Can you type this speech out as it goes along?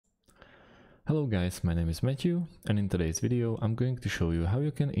Hello guys, my name is Matthew, and in today's video I'm going to show you how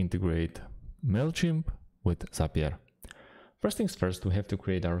you can integrate Mailchimp with Zapier. First things first, we have to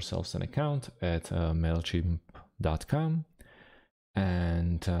create ourselves an account at mailchimp.com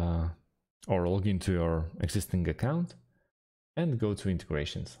and or log into your existing account and go to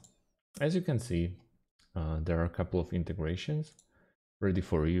integrations. As you can see, there are a couple of integrations ready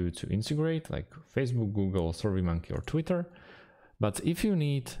for you to integrate, like Facebook, Google, SurveyMonkey, or Twitter. But if you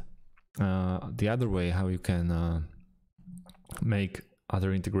need the other way how you can make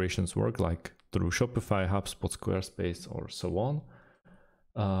other integrations work, like through Shopify, HubSpot, Squarespace, or so on,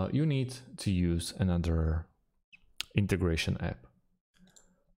 you need to use another integration app.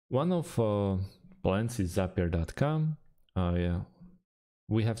 One of plans is Zapier.com.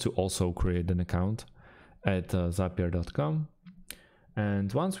 We have to also create an account at Zapier.com.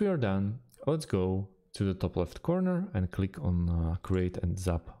 And once we are done, let's go to the top left corner and click on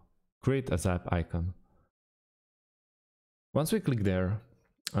create a Zap icon. Once we click there,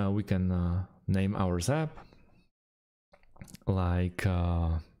 we can name our Zap, like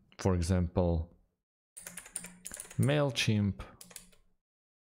for example, Mailchimp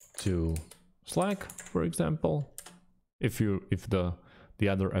to Slack, for example. If the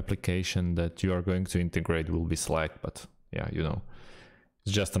other application that you are going to integrate will be Slack, but yeah, you know,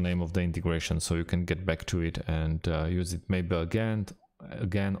 it's just the name of the integration, so you can get back to it and use it maybe again,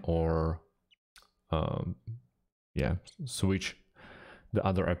 or yeah, switch the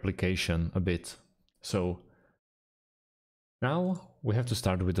other application a bit. So now we have to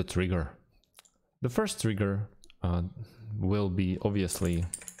start with the trigger. The first trigger will be obviously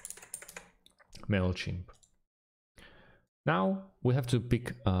Mailchimp. Now we have to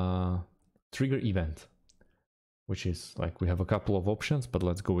pick a trigger event, which is like, we have a couple of options, but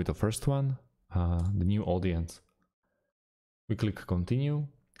let's go with the first one, the new audience. We click continue.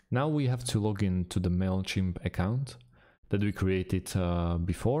 Now we have to log in to the Mailchimp account that we created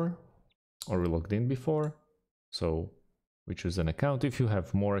before, or we logged in before. So we choose an account. If you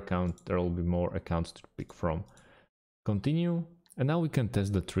have more accounts, there will be more accounts to pick from. Continue. And now we can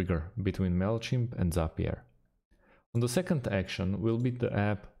test the trigger between Mailchimp and Zapier. On the second action will be the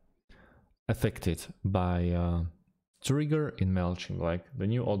app affected by trigger in Mailchimp, like the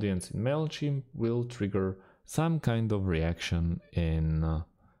new audience in Mailchimp will trigger some kind of reaction in,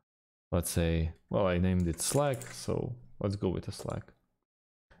 let's say, well, I named it Slack, so let's go with a Slack.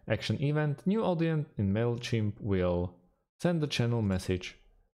 Action event, new audience in Mailchimp will send the channel message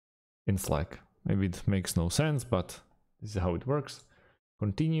in Slack. Maybe it makes no sense, but this is how it works.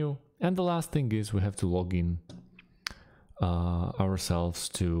 Continue. And the last thing is we have to log in ourselves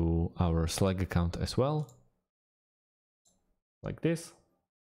to our Slack account as well, like this.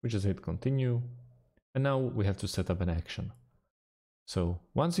 We just hit continue, and now we have to set up an action. So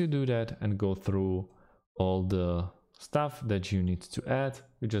once you do that and go through all the stuff that you need to add,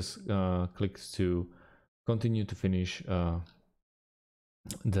 you just click to continue to finish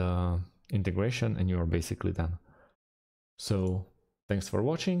the integration, and you are basically done. So thanks for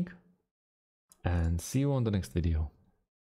watching, and see you on the next video.